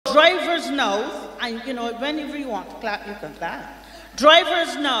drivers now, and you know, whenever you want to clap, you can clap.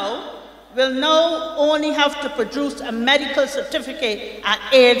 Drivers now will now only have to produce a medical certificate at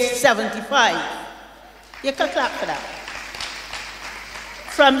age 75. You can clap for that.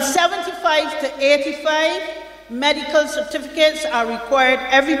 From 75 to 85, medical certificates are required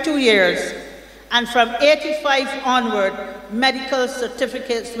every 2 years. And from 85 onward, medical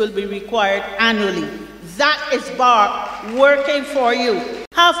certificates will be required annually. That is BARP working for you.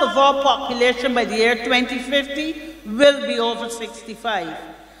 Half of our population by the year 2050 will be over 65.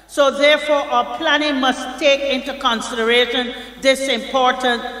 So therefore, our planning must take into consideration this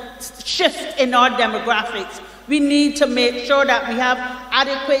important shift in our demographics. We need to make sure that we have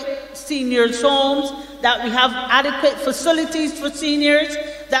adequate seniors' homes, that we have adequate facilities for seniors,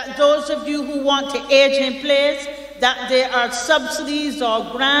 that those of you who want to age in place, that there are subsidies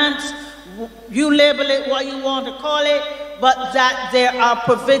or grants, you label it what you want to call it, but that there are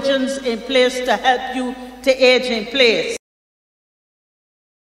provisions in place to help you to age in place.